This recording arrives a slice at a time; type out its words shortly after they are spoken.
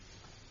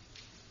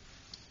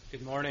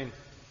Good morning.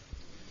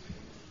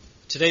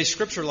 Today's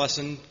scripture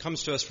lesson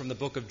comes to us from the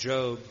book of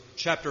Job,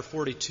 chapter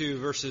 42,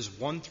 verses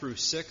 1 through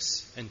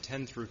 6 and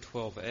 10 through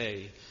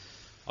 12a.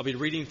 I'll be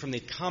reading from the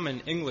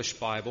Common English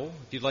Bible.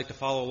 If you'd like to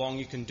follow along,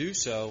 you can do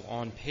so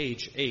on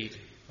page 8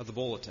 of the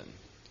bulletin.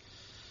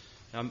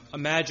 Now,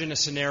 imagine a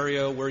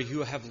scenario where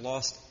you have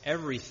lost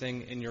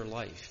everything in your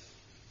life.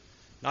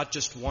 Not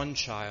just one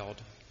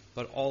child,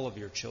 but all of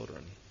your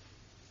children.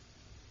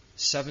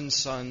 7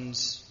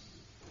 sons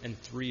and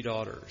 3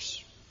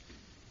 daughters.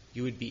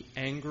 You would be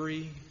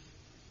angry,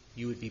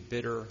 you would be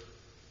bitter,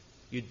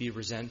 you'd be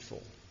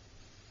resentful.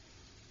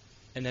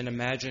 And then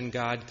imagine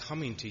God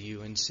coming to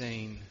you and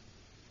saying,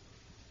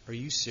 "Are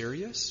you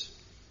serious?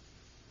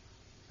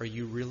 Are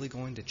you really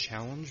going to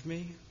challenge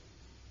me?"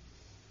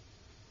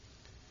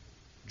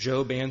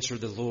 Job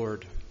answered the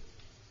Lord,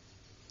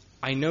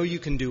 "I know you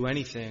can do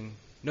anything.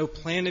 No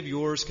plan of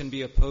yours can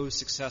be opposed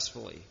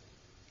successfully.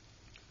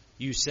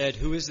 You said,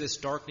 'Who is this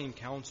darkening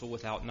counsel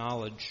without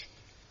knowledge?'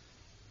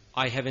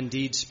 I have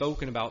indeed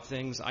spoken about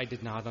things I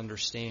did not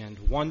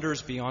understand,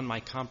 wonders beyond my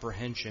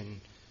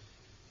comprehension.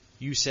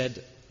 You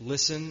said,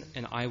 'Listen,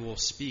 and I will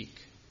speak.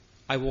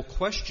 I will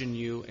question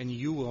you, and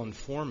you will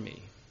inform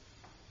me.'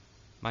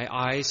 My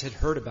eyes had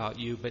heard about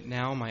you, but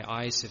now my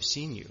eyes have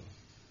seen you.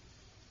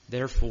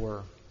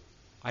 Therefore,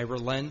 I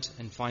relent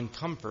and find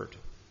comfort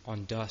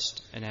on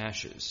dust and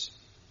ashes."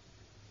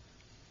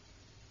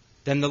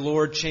 Then the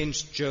Lord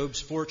changed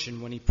Job's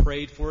fortune when he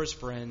prayed for his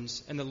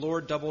friends, and the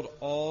Lord doubled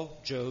all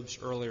Job's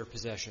earlier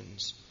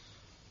possessions.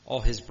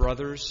 All his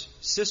brothers,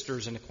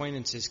 sisters, and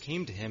acquaintances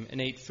came to him and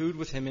ate food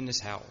with him in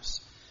his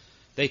house.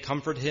 They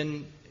comforted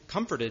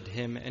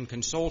him and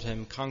consoled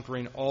him,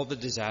 conquering all the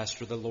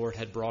disaster the Lord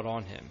had brought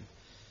on him.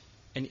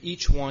 And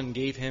each one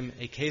gave him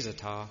a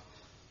kesatah,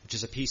 which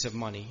is a piece of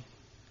money,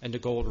 and a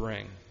gold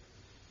ring.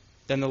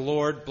 Then the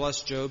Lord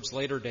blessed Job's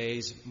later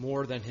days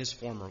more than his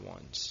former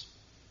ones.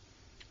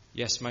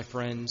 Yes, my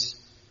friends,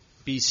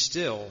 be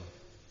still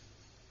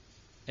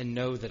and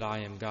know that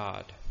I am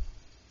God.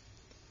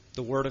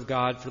 The word of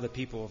God for the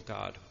people of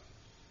God.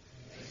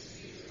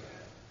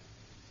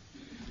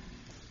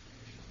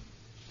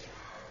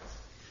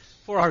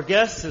 For our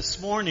guests this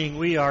morning,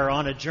 we are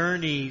on a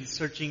journey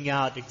searching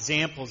out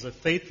examples of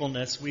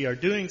faithfulness. We are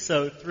doing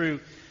so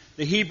through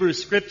the Hebrew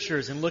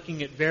Scriptures and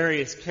looking at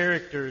various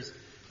characters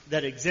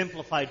that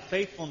exemplified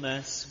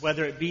faithfulness,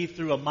 whether it be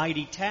through a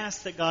mighty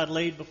task that God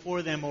laid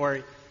before them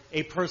or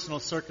a personal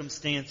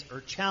circumstance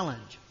or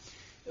challenge.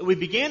 We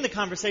began the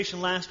conversation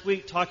last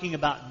week talking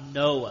about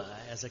Noah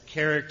as a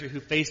character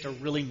who faced a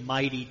really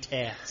mighty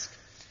task.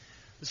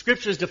 The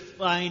Scriptures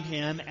defined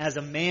him as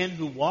a man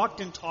who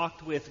walked and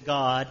talked with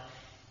God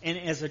and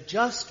as a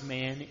just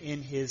man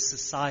in his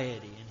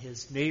society, in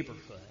his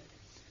neighborhood.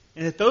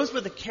 And that those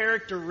were the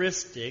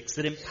characteristics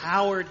that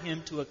empowered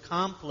him to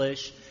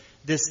accomplish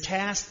this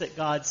task that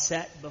God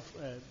set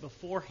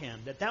before him.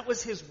 That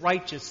was his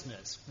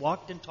righteousness,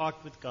 walked and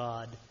talked with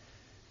God,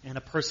 and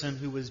a person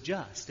who was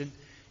just.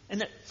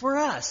 And that for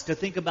us to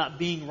think about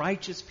being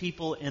righteous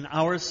people in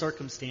our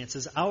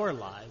circumstances, our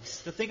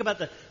lives, to think about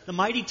the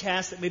mighty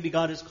task that maybe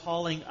God is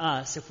calling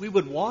us, if we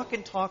would walk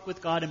and talk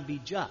with God and be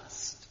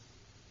just,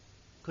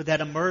 could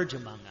that emerge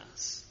among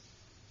us?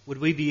 Would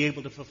we be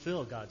able to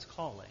fulfill God's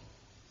calling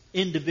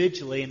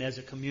individually and as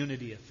a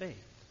community of faith?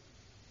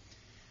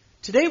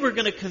 Today we're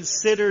going to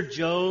consider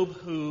Job,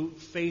 who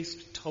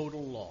faced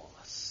total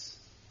loss.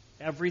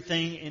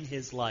 Everything in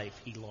his life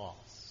he lost.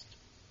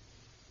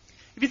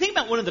 If you think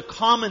about one of the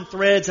common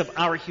threads of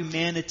our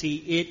humanity,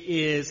 it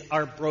is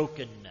our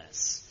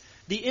brokenness.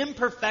 The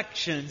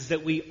imperfections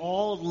that we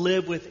all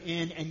live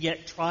within and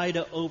yet try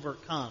to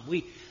overcome.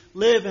 We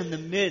live in the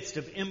midst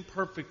of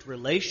imperfect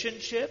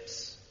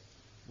relationships.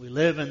 We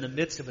live in the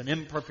midst of an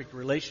imperfect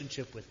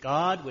relationship with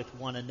God, with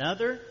one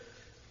another,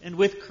 and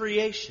with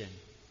creation.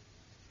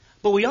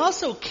 But we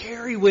also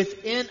carry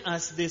within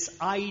us this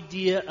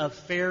idea of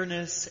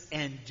fairness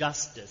and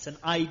justice, an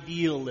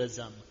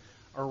idealism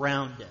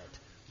around it.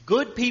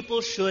 Good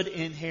people should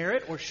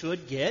inherit or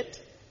should get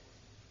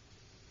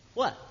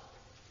what?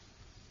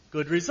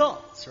 Good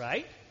results,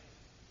 right?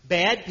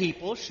 Bad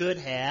people should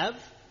have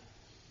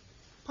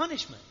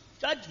punishment,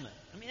 judgment.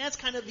 I mean, that's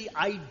kind of the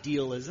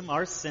idealism,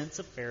 our sense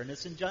of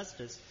fairness and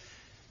justice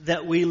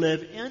that we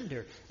live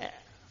under.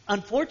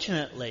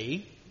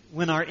 Unfortunately,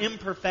 when our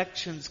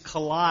imperfections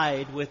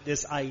collide with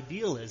this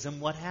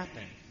idealism, what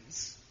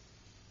happens?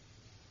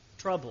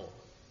 Trouble,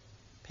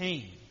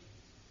 pain,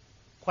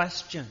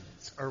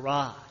 questions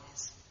arise.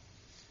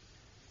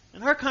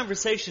 And our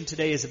conversation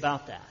today is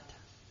about that.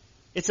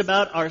 It's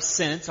about our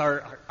sense,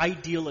 our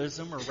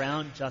idealism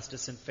around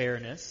justice and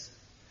fairness,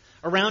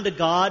 around a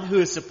God who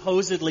is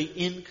supposedly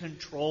in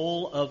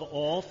control of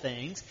all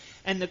things,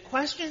 and the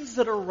questions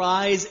that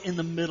arise in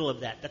the middle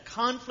of that, the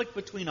conflict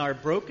between our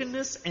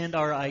brokenness and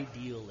our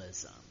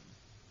idealism.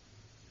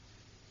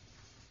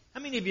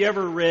 How many of you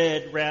ever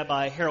read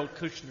Rabbi Harold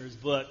Kushner's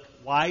book,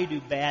 Why Do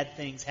Bad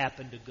Things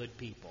Happen to Good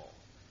People?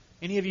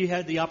 Any of you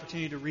had the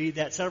opportunity to read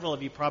that? Several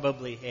of you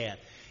probably have.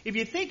 If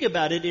you think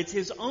about it, it's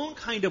his own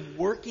kind of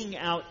working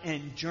out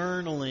and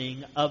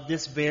journaling of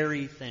this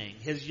very thing.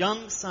 His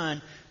young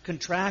son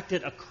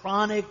contracted a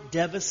chronic,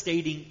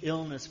 devastating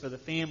illness for the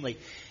family.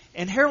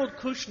 And Harold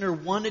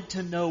Kushner wanted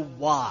to know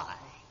why.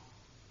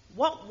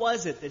 What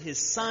was it that his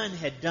son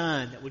had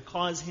done that would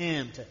cause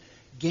him to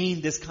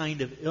gain this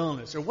kind of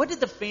illness? Or what did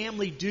the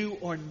family do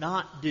or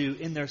not do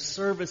in their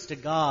service to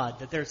God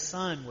that their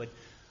son would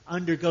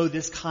undergo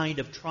this kind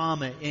of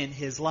trauma in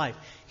his life?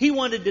 He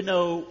wanted to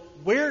know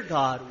where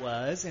God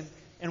was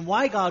and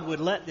why God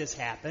would let this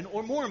happen.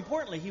 Or more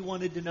importantly, he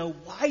wanted to know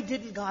why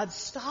didn't God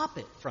stop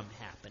it from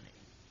happening?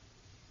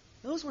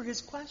 Those were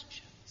his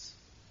questions.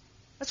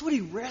 That's what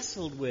he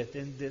wrestled with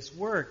in this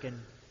work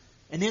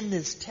and in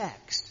this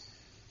text.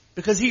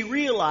 Because he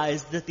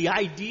realized that the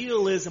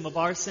idealism of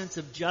our sense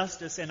of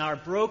justice and our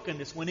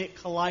brokenness, when it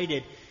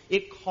collided,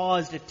 it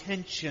caused a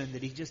tension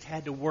that he just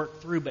had to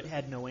work through but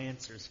had no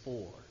answers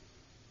for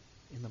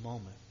in the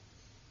moment.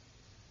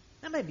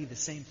 That might be the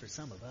same for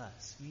some of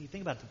us. I mean, you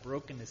think about the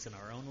brokenness in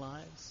our own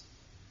lives.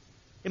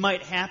 It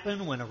might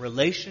happen when a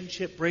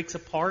relationship breaks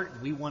apart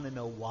and we want to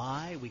know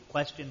why. We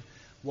question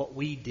what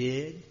we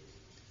did.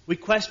 We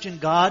question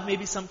God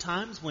maybe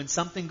sometimes when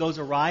something goes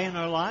awry in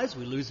our lives.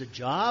 We lose a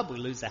job, we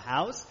lose a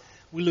house,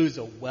 we lose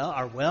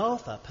our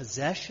wealth, a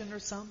possession or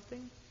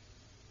something.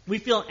 We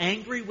feel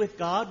angry with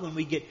God when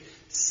we get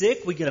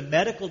sick, we get a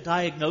medical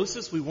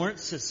diagnosis we weren't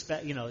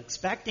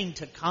expecting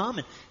to come,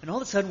 and all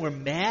of a sudden we're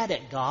mad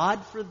at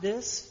God for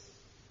this.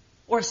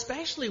 Or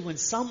especially when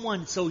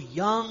someone so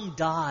young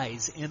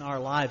dies in our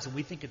lives and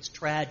we think it's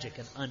tragic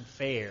and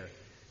unfair,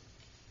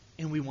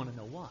 and we want to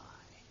know why.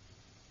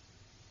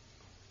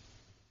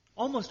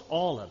 Almost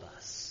all of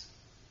us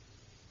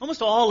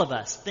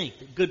think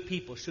that good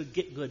people should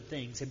get good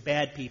things and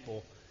bad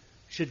people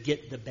should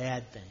get the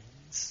bad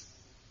things.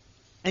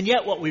 And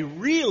yet what we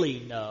really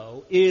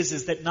know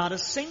is that not a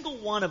single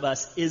one of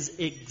us is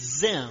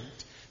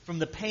exempt from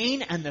the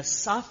pain and the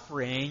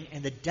suffering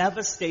and the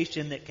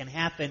devastation that can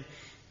happen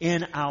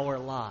in our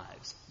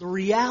lives. The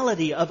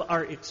reality of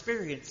our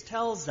experience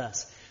tells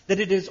us that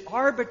it is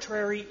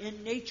arbitrary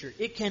in nature.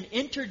 It can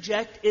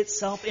interject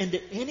itself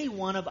into any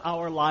one of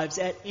our lives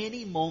at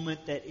any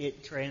moment that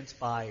it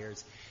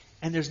transpires.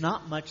 And there's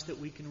not much that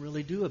we can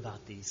really do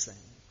about these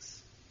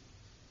things.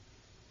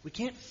 We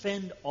can't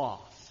fend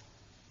off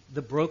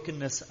the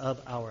brokenness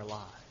of our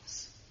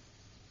lives.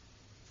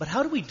 But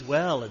how do we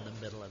dwell in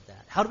the middle of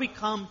that? How do we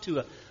come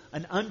to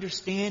an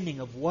understanding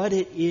of what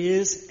it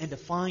is and to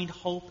find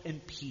hope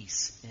and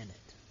peace in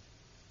it?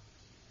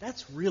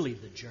 That's really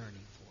the journey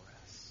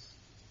for us.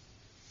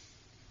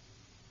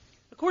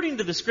 According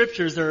to the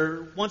Scriptures,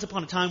 there once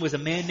upon a time was a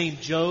man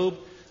named Job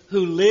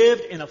who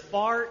lived in a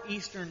far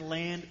eastern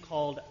land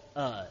called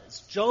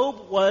Uz.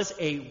 Job was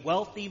a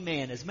wealthy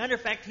man. As a matter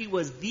of fact, he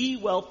was the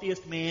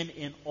wealthiest man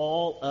in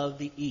all of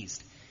the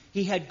East.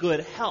 He had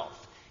good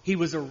health. He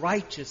was a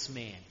righteous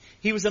man.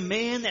 He was a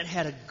man that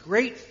had a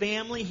great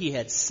family. He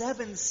had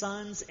 7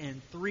 sons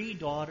and 3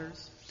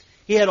 daughters.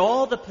 He had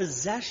all the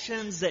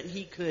possessions that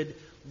he could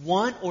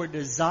want or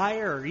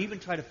desire or even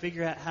try to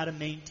figure out how to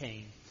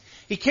maintain.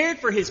 He cared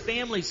for his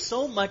family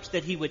so much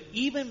that he would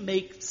even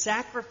make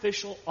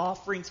sacrificial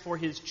offerings for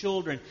his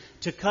children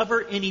to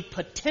cover any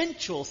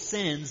potential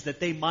sins that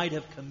they might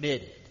have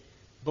committed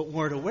but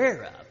weren't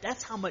aware of.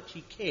 That's how much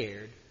he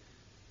cared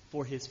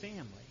for his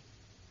family.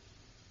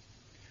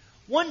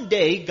 One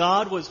day,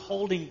 God was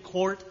holding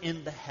court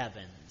in the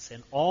heavens,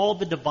 and all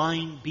the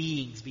divine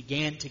beings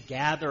began to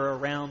gather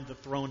around the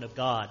throne of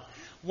God.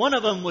 One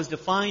of them was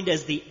defined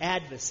as the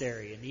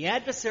adversary, and the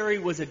adversary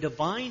was a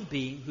divine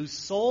being whose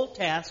sole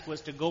task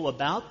was to go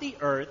about the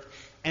earth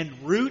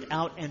and root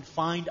out and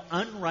find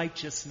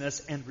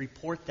unrighteousness and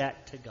report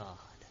that to God.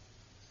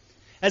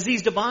 As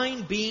these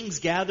divine beings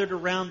gathered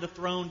around the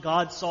throne,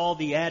 God saw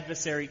the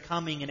adversary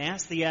coming and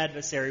asked the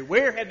adversary,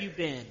 "Where have you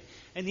been?"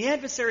 And the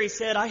adversary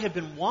said, "I have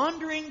been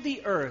wandering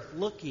the earth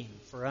looking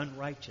for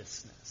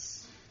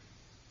unrighteousness."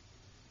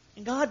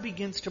 And God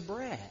begins to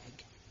brag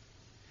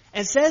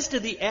and says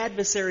to the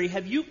adversary,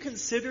 "Have you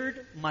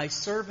considered my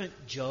servant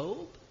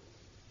Job?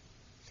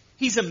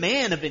 He's a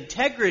man of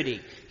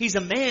integrity. He's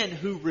a man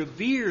who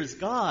reveres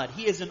God.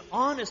 He is an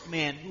honest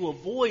man who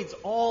avoids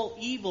all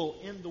evil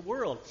in the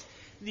world."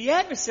 The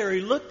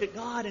adversary looked at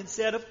God and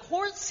said, "Of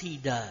course he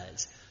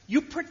does.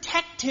 You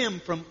protect him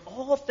from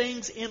all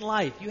things in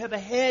life. You have a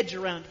hedge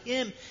around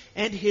him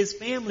and his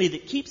family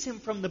that keeps him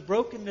from the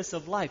brokenness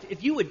of life.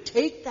 If you would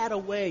take that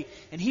away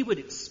and he would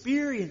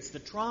experience the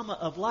trauma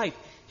of life,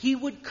 he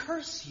would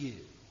curse you."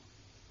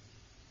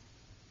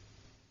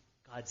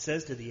 God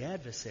says to the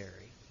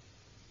adversary,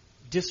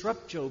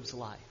 "Disrupt Job's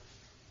life,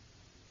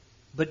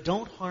 but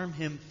don't harm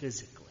him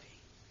physically."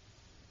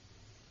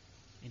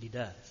 And he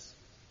does.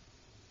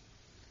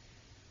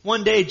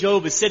 One day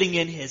Job is sitting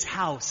in his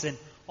house, and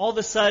all of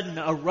a sudden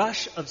a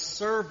rush of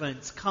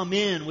servants come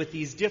in with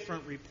these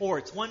different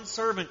reports. One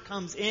servant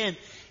comes in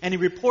and he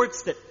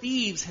reports that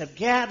thieves have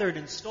gathered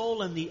and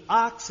stolen the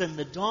oxen,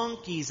 the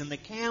donkeys, and the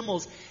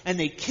camels, and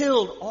they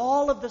killed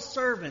all of the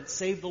servants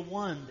save the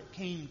one that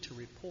came to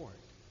report.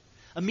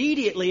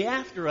 Immediately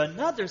after,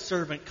 another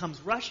servant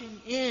comes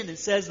rushing in and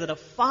says that a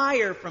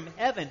fire from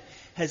heaven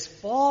has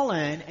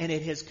fallen and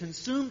it has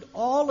consumed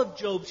all of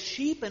Job's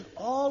sheep and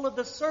all of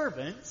the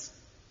servants,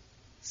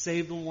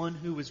 save the one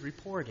who was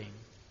reporting.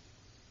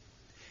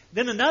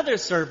 Then another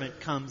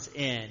servant comes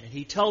in and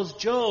he tells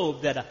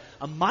Job that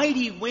a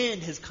mighty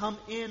wind has come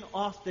in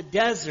off the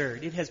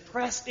desert. It has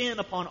pressed in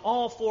upon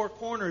all four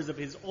corners of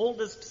his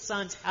oldest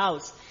son's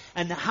house,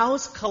 and the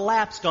house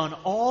collapsed on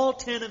all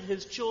 10 of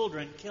his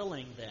children,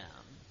 killing them.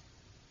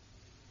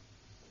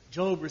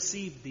 Job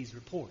received these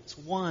reports,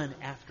 one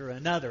after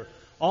another.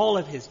 All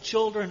of his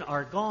children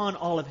are gone.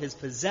 All of his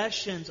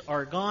possessions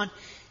are gone.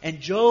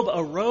 And Job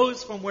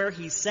arose from where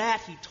he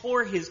sat. He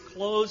tore his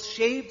clothes,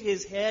 shaved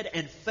his head,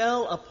 and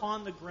fell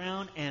upon the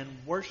ground and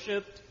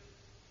worshipped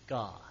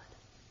God.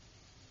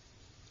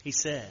 He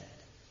said,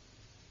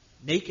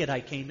 "Naked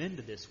I came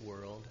into this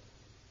world.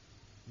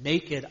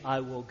 Naked I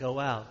will go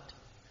out.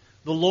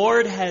 The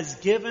Lord has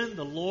given,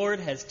 the Lord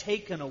has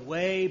taken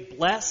away.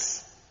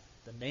 Bless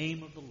the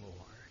name of the Lord."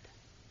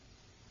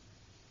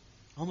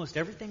 Almost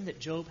everything that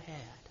Job had,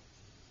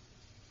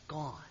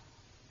 gone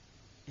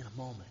in a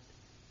moment.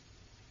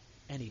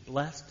 And he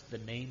blessed the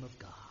name of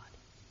God.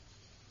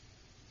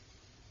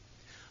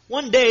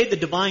 One day the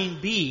divine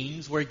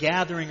beings were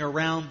gathering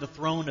around the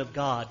throne of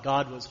God.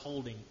 God was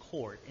holding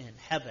court in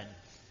heaven.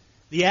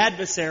 The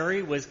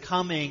adversary was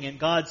coming, and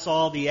God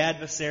saw the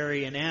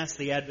adversary and asked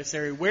the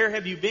adversary, "Where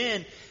have you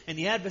been?" And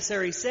the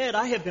adversary said,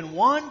 "I have been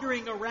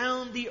wandering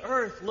around the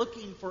earth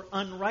looking for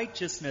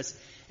unrighteousness."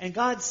 And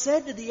God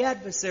said to the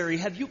adversary,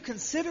 "Have you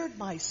considered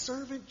my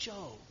servant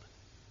Job?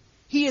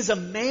 He is a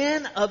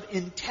man of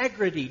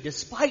integrity.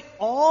 Despite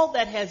all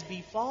that has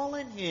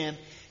befallen him,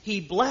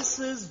 he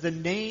blesses the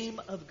name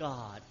of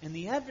God." And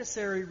the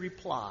adversary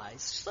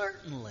replies,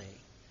 "Certainly,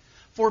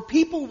 for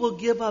people will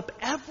give up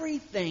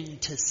everything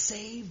to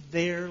save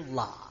their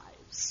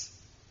lives.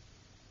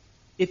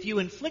 If you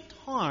inflict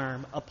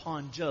harm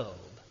upon Job,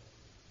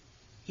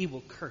 he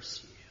will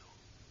curse you."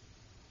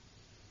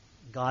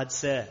 God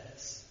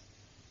says,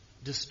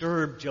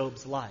 "Disturb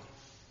Job's life.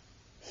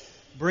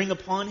 Bring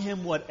upon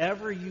him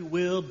whatever you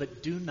will,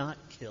 but do not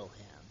kill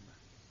him."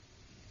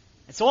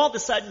 And so all of a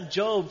sudden,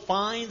 Job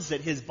finds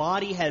that his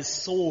body has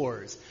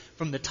sores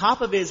from the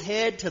top of his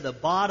head to the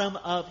bottom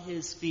of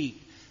his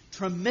feet.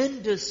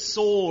 Tremendous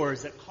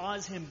sores that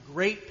cause him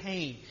great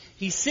pain.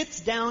 He sits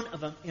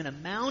down in a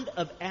mound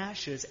of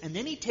ashes, and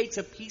then he takes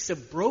a piece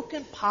of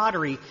broken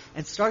pottery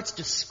and starts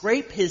to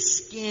scrape his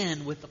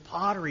skin with the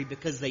pottery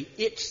because they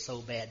itch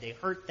so bad. They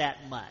hurt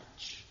that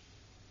much.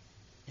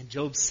 And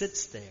Job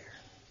sits there.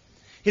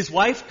 His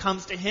wife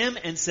comes to him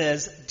and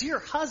says, "Dear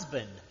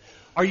husband,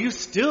 are you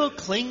still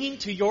clinging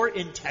to your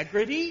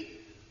integrity?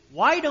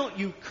 Why don't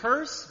you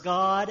curse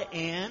God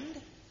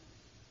and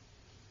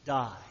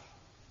die?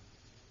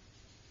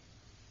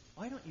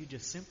 Why don't you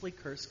just simply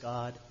curse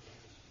God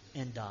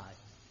and die?"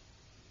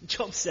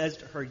 Job says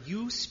to her,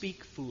 "You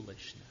speak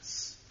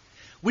foolishness.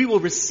 We will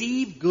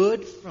receive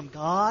good from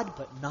God,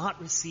 but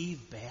not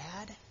receive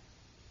bad."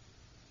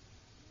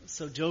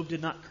 So Job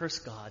did not curse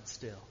God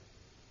still.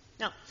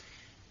 Now,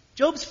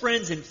 Job's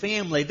friends and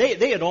family,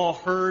 they had all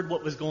heard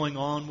what was going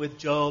on with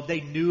Job. They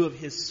knew of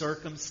his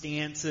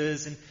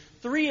circumstances. And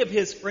 3 of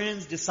his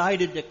friends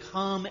decided to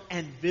come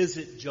and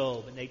visit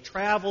Job. And they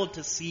traveled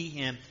to see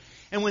him.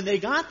 And when they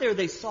got there,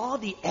 they saw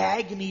the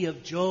agony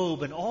of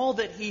Job and all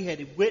that he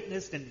had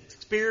witnessed and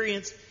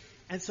experienced.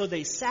 And so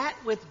they sat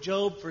with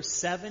Job for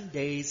 7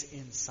 days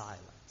in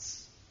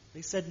silence.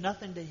 They said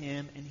nothing to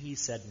him, and he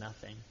said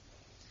nothing.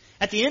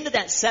 At the end of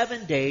that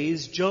 7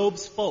 days, Job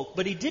spoke,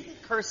 but he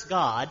didn't curse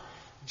God.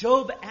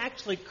 Job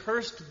actually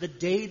cursed the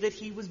day that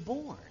he was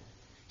born.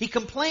 He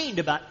complained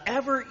about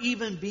ever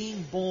even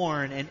being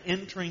born and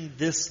entering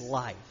this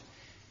life.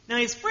 Now,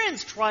 his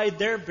friends tried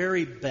their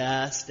very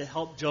best to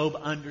help Job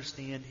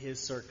understand his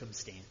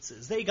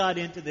circumstances. They got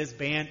into this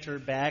banter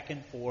back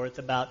and forth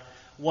about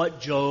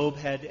what Job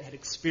had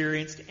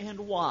experienced and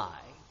why.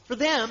 For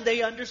them,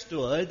 they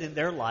understood in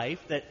their life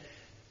that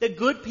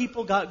good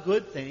people got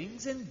good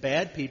things and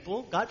bad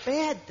people got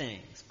bad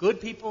things. Good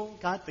people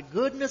got the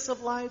goodness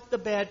of life, the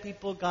bad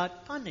people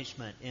got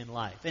punishment in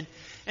life.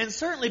 And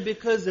certainly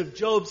because of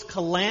Job's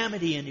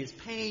calamity and his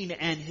pain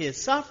and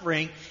his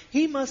suffering,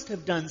 he must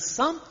have done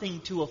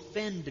something to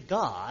offend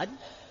God,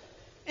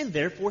 and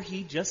therefore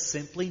he just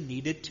simply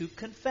needed to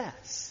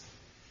confess.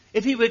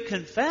 If he would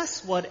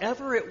confess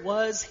whatever it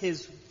was,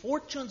 his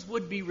fortunes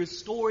would be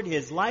restored,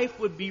 his life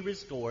would be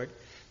restored.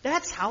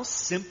 That's how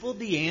simple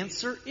the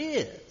answer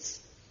is.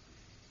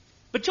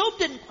 But Job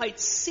didn't quite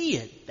see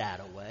it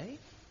that way.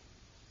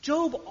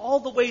 Job,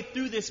 all the way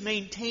through this,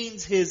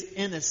 maintains his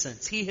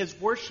innocence. He has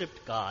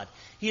worshipped God.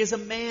 He is a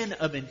man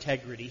of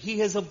integrity. He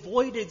has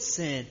avoided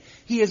sin.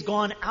 He has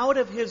gone out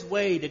of his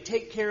way to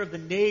take care of the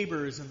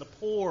neighbors and the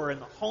poor and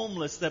the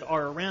homeless that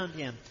are around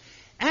him.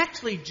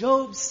 Actually,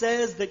 Job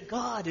says that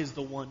God is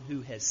the one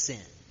who has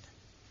sinned.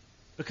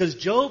 Because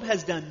Job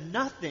has done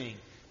nothing.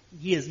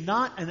 He is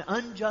not an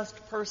unjust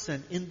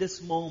person in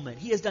this moment.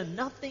 He has done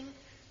nothing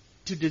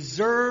to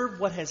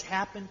deserve what has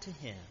happened to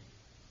him.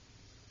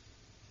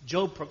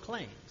 Job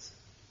proclaims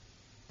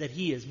that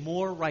he is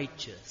more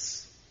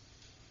righteous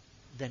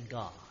than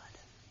God.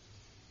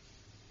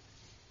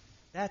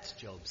 That's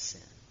Job's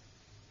sin.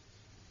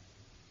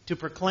 To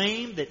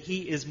proclaim that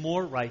he is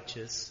more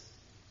righteous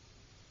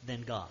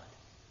than God.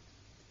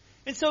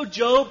 And so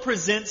Job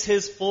presents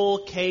his full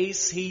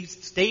case. He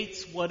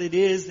states what it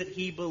is that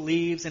he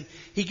believes. And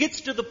he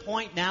gets to the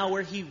point now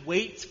where he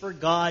waits for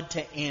God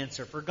to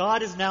answer. For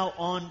God is now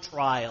on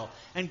trial.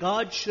 And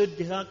God should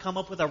come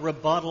up with a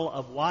rebuttal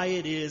of why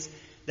it is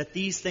that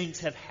these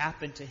things have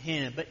happened to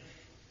him. But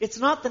it's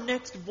not the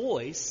next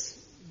voice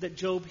that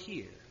Job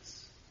hears.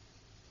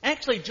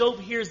 Actually,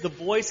 Job hears the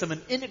voice of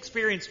an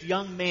inexperienced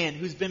young man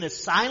who's been a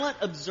silent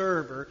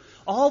observer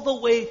all the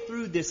way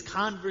through this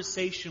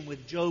conversation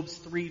with Job's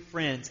three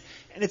friends.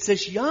 And it's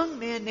this young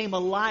man named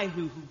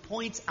Elihu who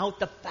points out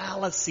the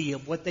fallacy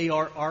of what they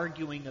are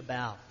arguing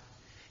about.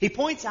 He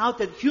points out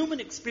that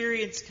human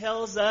experience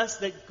tells us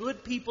that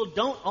good people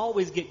don't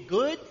always get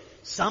good.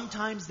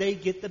 Sometimes they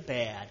get the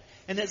bad.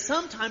 And that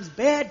sometimes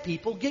bad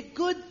people get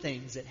good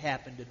things that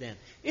happen to them.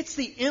 It's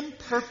the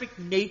imperfect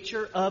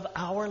nature of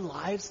our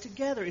lives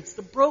together. It's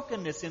the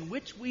brokenness in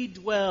which we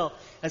dwell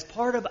as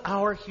part of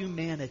our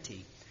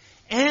humanity.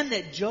 And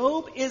that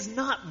Job is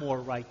not more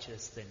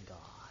righteous than God.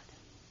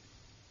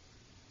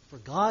 For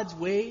God's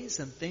ways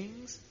and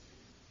things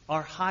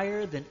are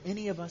higher than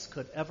any of us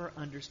could ever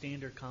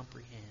understand or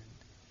comprehend.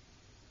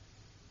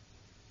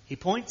 He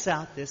points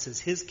out this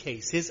as his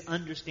case, his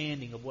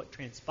understanding of what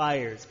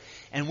transpires.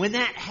 And when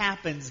that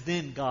happens,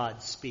 then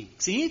God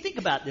speaks. And you think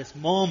about this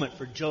moment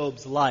for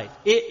Job's life.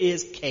 It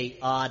is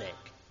chaotic.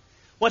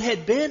 What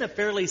had been a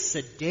fairly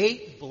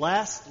sedate,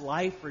 blessed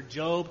life for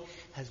Job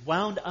has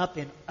wound up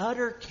in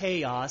utter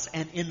chaos.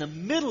 And in the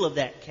middle of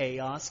that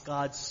chaos,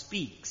 God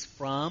speaks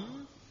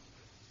from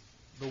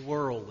the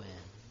whirlwind,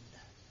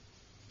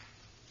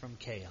 from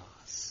chaos.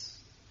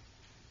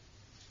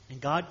 And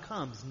God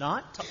comes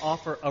not to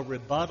offer a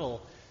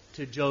rebuttal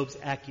to Job's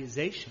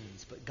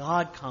accusations, but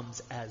God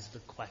comes as the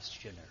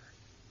questioner.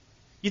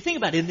 You think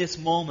about in this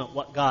moment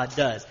what God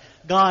does.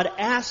 God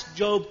asks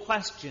Job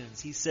questions.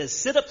 He says,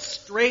 "Sit up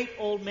straight,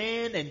 old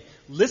man, and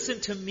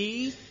listen to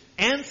me.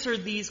 Answer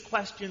these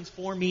questions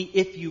for me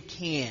if you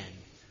can.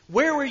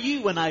 Where were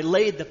you when I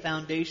laid the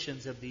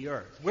foundations of the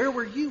earth? Where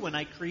were you when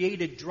I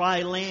created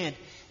dry land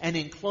and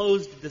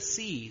enclosed the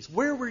seas?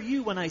 Where were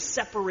you when I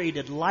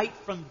separated light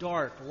from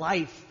dark,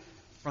 life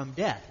from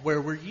death?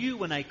 Where were you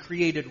when I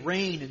created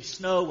rain and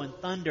snow and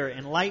thunder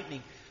and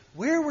lightning?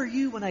 Where were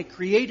you when I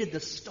created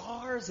the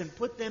stars and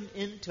put them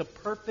into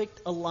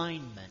perfect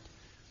alignment?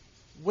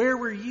 Where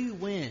were you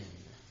when?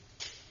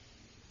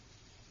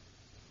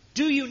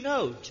 Do you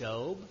know,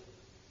 Job?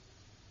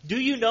 Do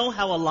you know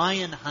how a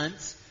lion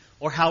hunts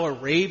or how a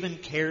raven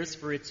cares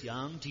for its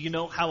young? Do you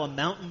know how a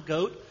mountain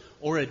goat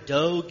or a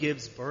doe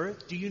gives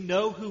birth? Do you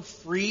know who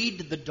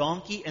freed the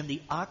donkey and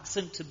the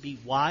oxen to be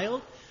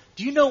wild?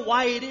 Do you know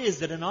why it is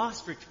that an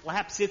ostrich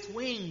flaps its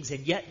wings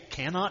and yet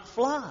cannot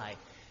fly?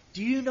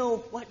 Do you know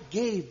what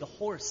gave the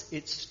horse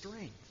its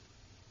strength?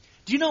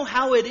 Do you know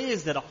how it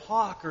is that a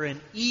hawk or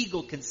an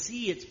eagle can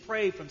see its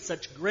prey from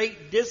such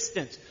great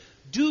distance?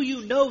 Do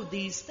you know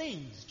these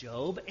things,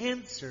 Job?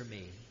 Answer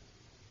me.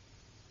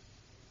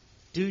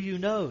 Do you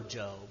know,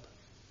 Job,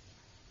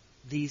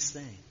 these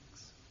things?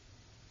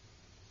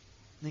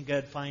 And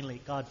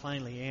then God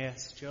finally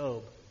asks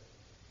Job,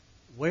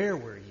 where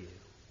were you?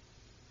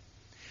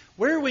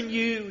 Where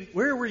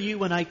were you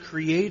when I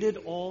created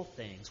all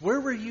things?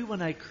 Where were you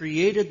when I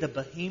created the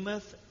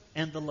behemoth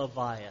and the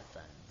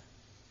Leviathan?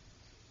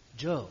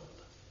 Job,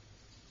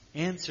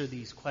 answer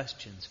these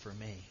questions for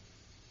me.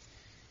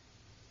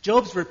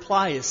 Job's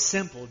reply is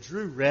simple.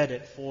 Drew read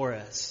it for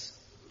us.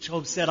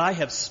 Job said, I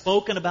have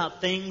spoken about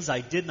things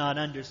I did not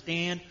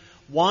understand,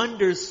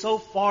 wonders so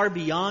far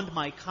beyond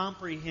my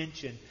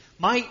comprehension.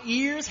 My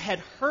ears had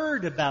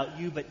heard about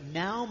you, but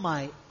now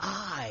my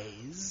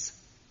eyes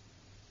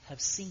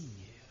have seen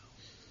you.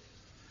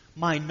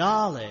 My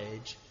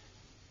knowledge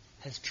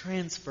has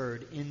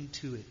transferred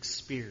into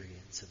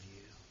experience of you.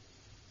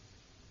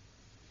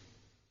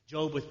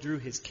 Job withdrew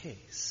his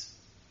case,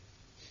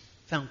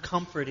 found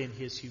comfort in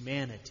his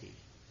humanity,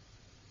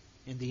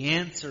 and the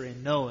answer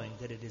in knowing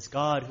that it is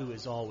God who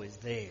is always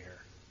there,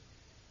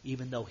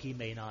 even though he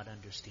may not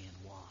understand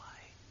why.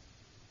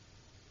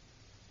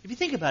 If you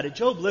think about it,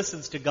 Job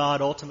listens to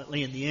God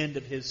ultimately in the end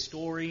of his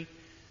story.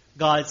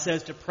 God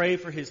says to pray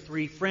for his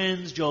three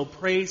friends. Job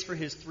prays for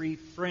his three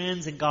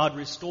friends, and God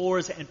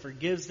restores and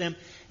forgives them,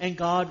 and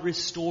God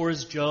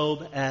restores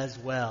Job as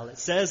well. It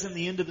says in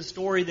the end of the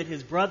story that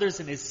his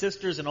brothers and his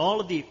sisters and all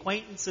of the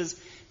acquaintances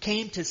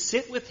came to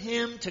sit with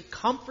him, to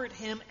comfort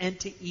him, and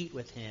to eat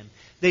with him.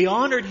 They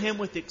honored him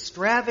with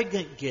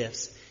extravagant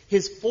gifts.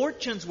 His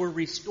fortunes were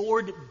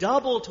restored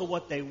double to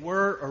what they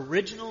were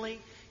originally.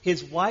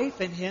 His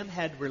wife and him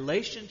had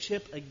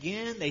relationship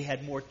again. They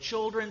had more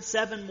children,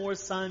 7 more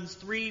sons,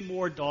 3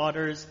 more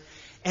daughters.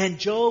 And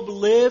Job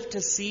lived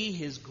to see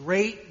his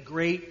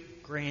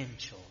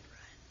great-great-grandchildren.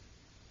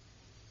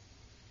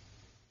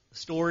 The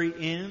story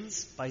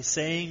ends by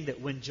saying that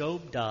when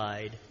Job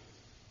died,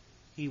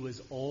 He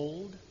was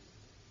old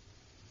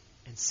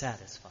and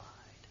satisfied.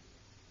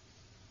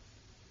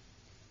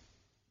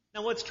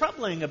 Now, what's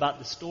troubling about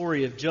the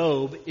story of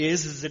Job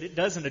is that it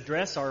doesn't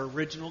address our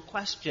original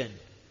question.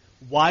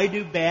 Why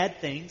do bad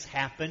things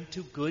happen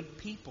to good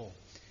people?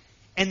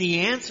 And the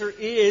answer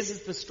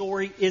is the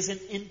story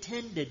isn't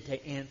intended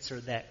to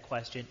answer that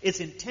question. It's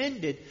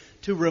intended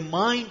to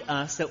remind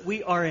us that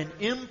we are an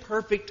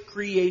imperfect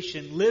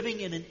creation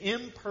living in an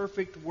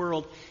imperfect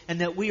world,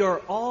 and that we are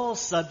all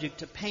subject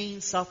to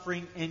pain,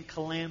 suffering, and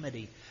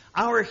calamity.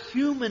 Our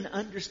human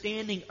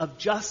understanding of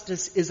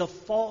justice is a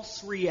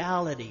false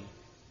reality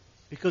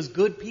because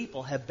good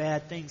people have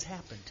bad things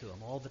happen to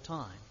them all the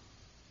time.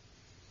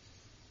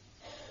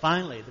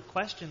 Finally, the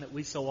question that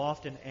we so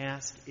often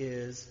ask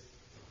is,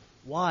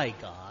 why,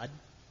 God?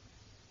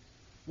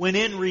 When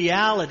in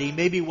reality,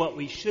 maybe what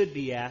we should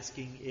be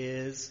asking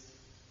is,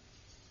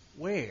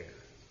 where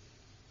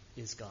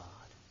is God?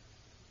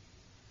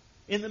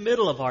 In the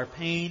middle of our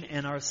pain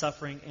and our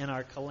suffering and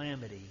our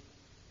calamity,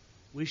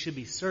 we should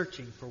be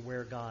searching for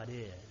where God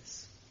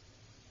is.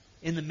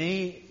 In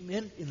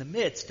the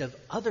midst of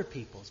other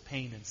people's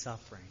pain and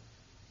suffering,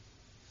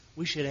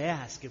 we should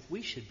ask if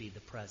we should be the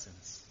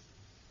presence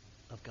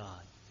of God.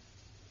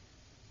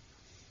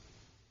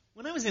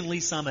 When I was in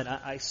Lee Summit,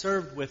 I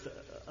served with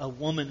a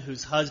woman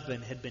whose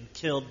husband had been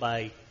killed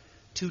by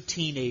 2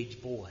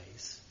 teenage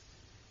boys.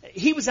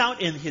 He was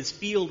out in his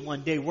field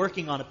one day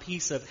working on a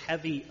piece of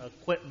heavy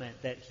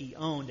equipment that he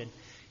owned, and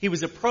he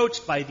was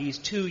approached by these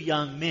 2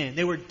 young men.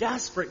 They were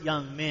desperate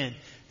young men.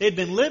 They'd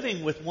been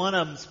living with one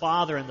of them's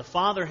father, and the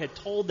father had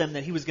told them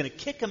that he was going to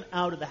kick them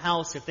out of the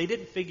house if they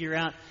didn't figure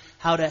out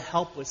how to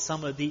help with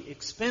some of the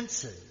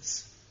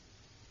expenses.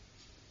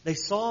 They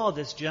saw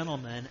this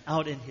gentleman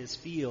out in his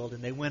field,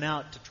 and they went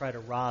out to try to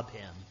rob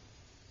him.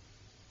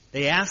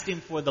 They asked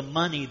him for the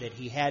money that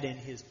he had in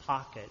his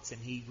pockets,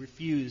 and he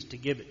refused to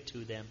give it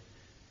to them.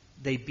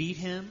 They beat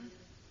him,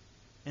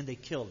 and they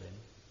killed him.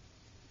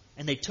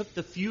 And they took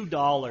the few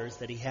dollars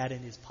that he had in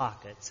his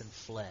pockets and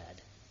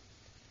fled.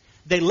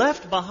 They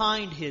left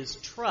behind his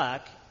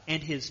truck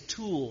and his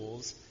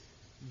tools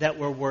that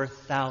were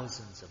worth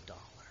thousands of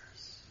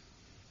dollars.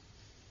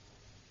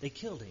 They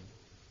killed him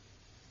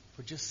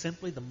for just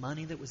simply the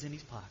money that was in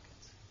his pockets.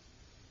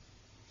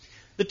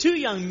 The 2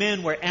 young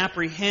men were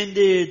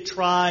apprehended,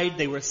 tried,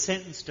 they were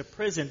sentenced to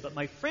prison, but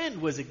my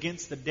friend was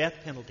against the death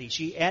penalty.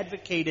 She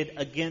advocated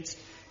against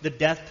the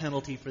death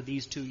penalty for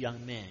these 2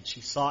 young men.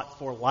 She sought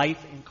for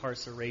life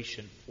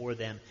incarceration for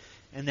them,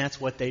 and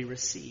that's what they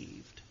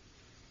received.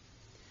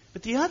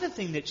 But the other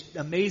thing that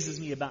amazes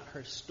me about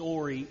her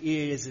story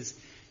is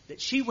that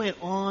she went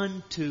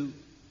on to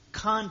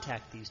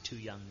contact these 2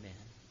 young men,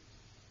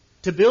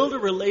 to build a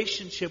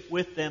relationship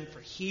with them for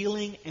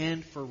healing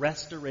and for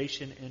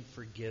restoration and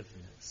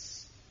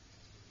forgiveness.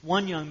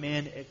 One young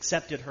man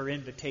accepted her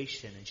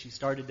invitation, and she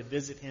started to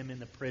visit him in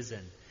the prison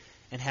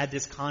and had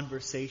this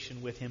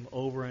conversation with him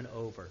over and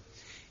over.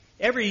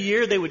 Every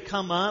year they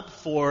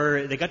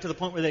got to the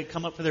point where they'd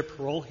come up for their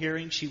parole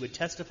hearings. She would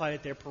testify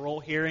at their parole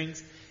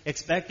hearings,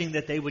 expecting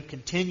that they would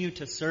continue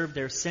to serve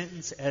their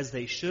sentence as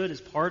they should as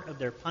part of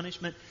their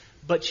punishment.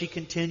 But she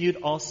continued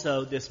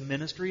also this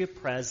ministry of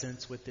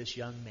presence with this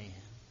young man.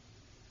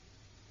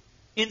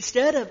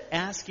 Instead of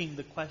asking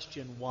the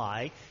question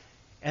why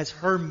as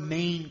her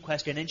main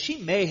question, and she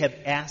may have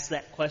asked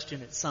that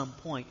question at some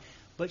point,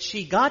 but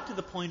she got to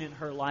the point in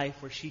her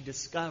life where she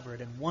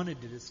discovered and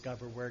wanted to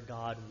discover where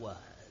God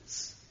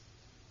was.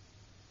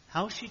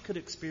 How she could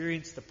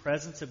experience the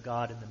presence of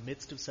God in the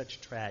midst of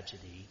such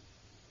tragedy,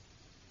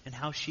 and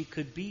how she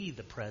could be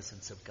the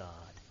presence of God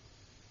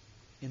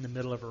in the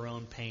middle of her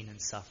own pain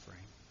and suffering.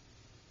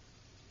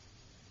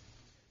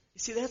 You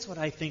see, that's what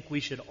I think we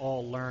should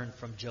all learn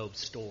from Job's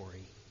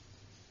story.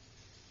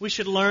 We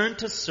should learn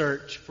to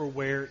search for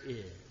where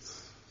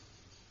is.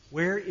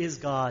 Where is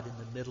God in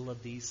the middle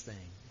of these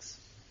things?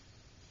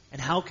 And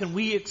how can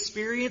we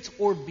experience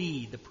or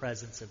be the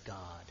presence of God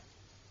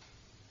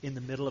in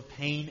the middle of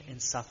pain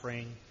and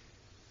suffering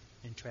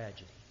and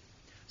tragedy?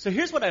 So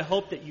here's what I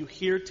hope that you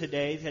hear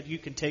today that you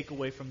can take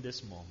away from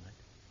this moment.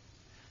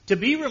 To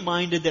be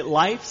reminded that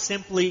life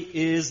simply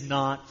is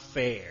not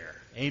fair.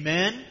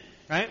 Amen?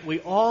 Right? We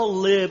all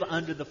live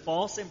under the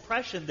false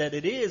impression that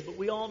it is, but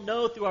we all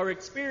know through our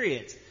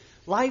experience,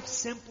 life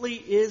simply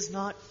is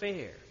not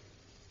fair.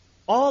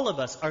 All of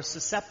us are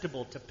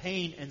susceptible to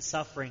pain and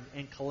suffering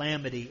and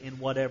calamity in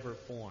whatever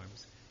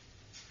forms.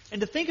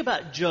 And to think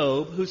about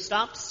Job, who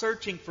stopped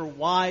searching for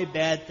why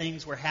bad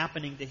things were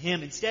happening to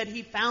him. Instead,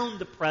 he found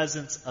the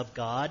presence of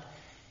God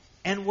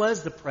and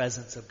was the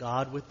presence of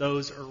God with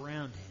those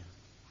around him.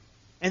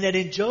 And that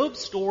in Job's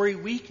story,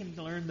 we can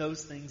learn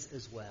those things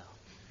as well.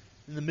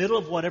 In the middle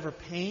of whatever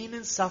pain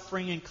and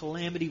suffering and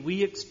calamity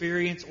we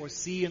experience or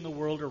see in the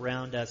world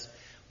around us,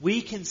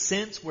 we can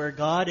sense where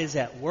God is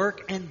at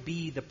work and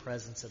be the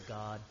presence of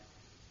God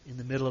in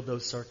the middle of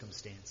those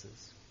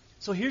circumstances.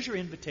 So here's your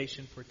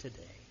invitation for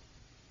today.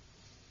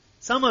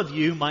 Some of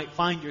you might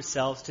find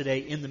yourselves today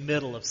in the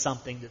middle of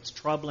something that's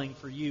troubling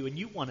for you, and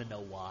you want to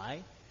know why.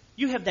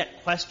 you have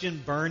that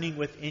question burning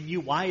within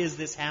you, why is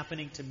this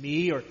happening to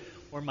me or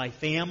my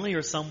family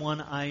or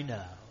someone I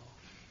know?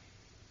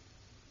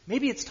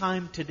 Maybe it's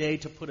time today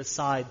to put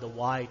aside the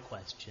why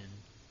question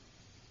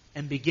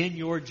and begin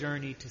your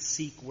journey to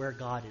seek where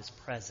God is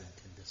present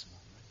in this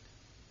moment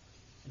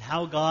and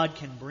how God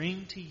can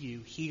bring to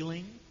you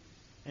healing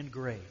and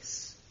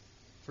grace,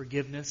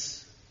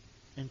 forgiveness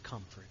and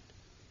comfort.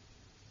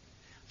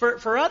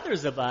 For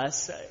others of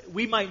us,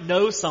 we might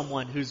know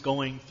someone who's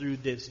going through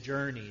this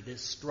journey,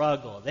 this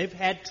struggle. They've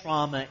had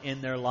trauma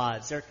in their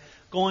lives. They're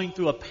going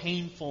through a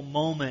painful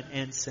moment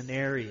and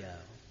scenario.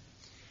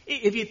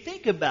 If you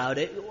think about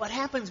it, what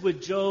happens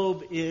with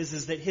Job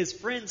is that his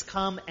friends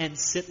come and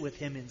sit with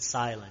him in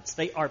silence.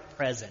 They are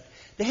present.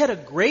 They had a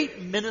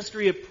great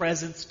ministry of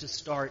presence to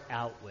start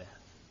out with.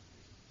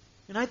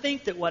 And I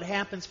think that what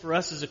happens for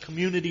us as a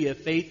community of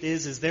faith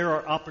is there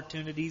are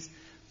opportunities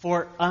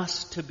for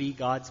us to be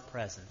God's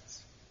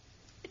presence.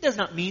 It does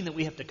not mean that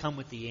we have to come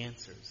with the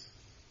answers.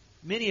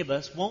 Many of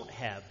us won't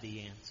have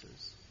the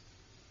answers.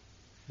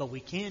 But we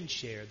can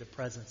share the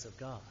presence of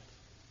God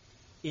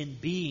in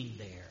being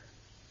there,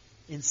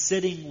 in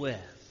sitting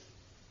with,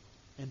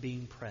 and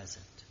being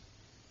present.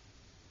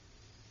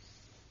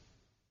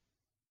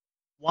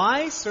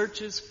 Why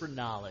searches for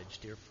knowledge,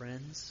 dear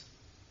friends?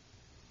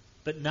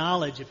 But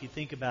knowledge, if you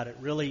think about it,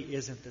 really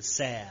isn't the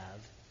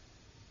salve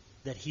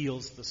that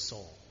heals the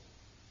soul.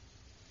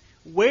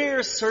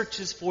 Where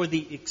searches for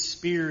the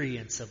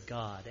experience of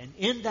God. And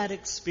in that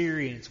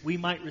experience, we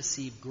might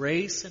receive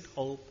grace and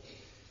hope.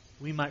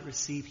 We might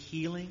receive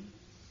healing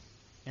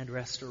and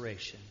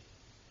restoration.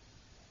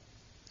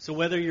 So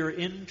whether you're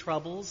in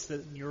troubles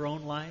in your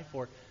own life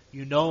or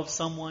you know of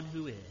someone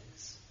who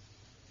is,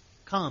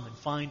 come and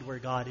find where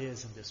God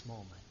is in this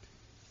moment,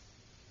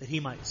 that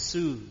He might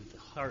soothe the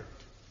heart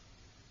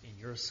in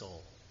your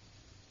soul,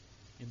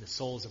 in the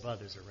souls of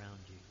others around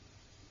you.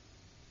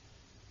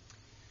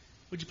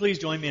 Would you please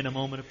join me in a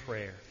moment of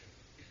prayer?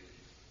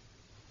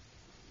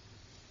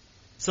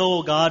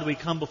 So, God, we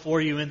come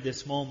before you in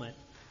this moment.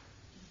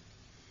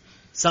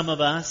 Some of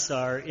us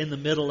are in the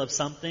middle of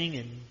something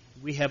and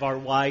we have our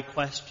why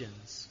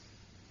questions.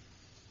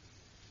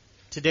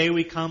 Today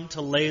we come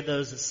to lay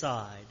those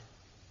aside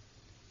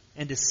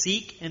and to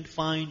seek and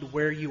find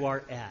where you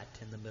are at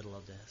in the middle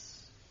of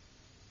this.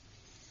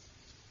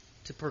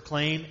 To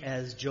proclaim,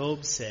 as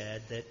Job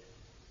said, that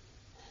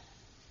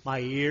my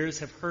ears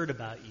have heard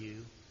about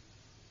you,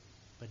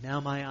 but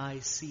now my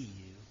eyes see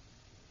you.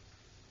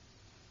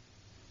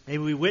 May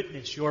we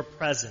witness your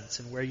presence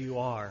and where you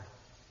are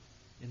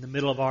in the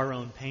middle of our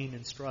own pain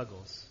and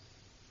struggles.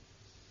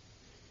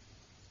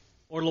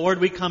 Or Lord,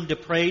 we come to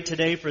pray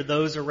today for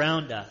those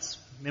around us,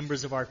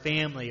 members of our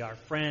family, our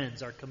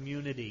friends, our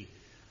community,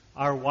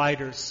 our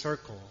wider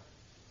circle.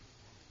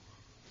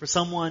 For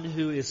someone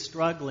who is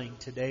struggling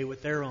today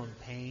with their own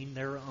pain,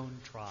 their own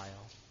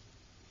trial.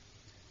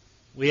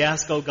 We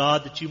ask, O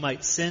God, that you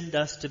might send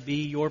us to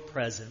be your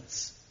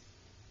presence,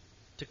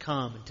 to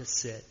come and to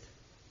sit.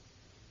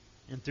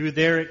 And through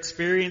their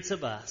experience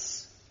of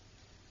us,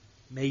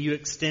 may you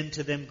extend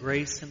to them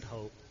grace and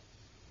hope,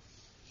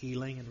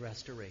 healing and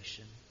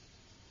restoration.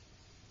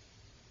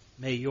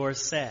 May your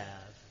salve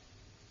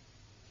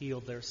heal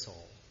their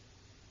soul.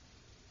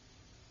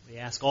 We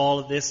ask all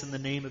of this in the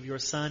name of your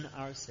Son,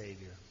 our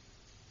Savior.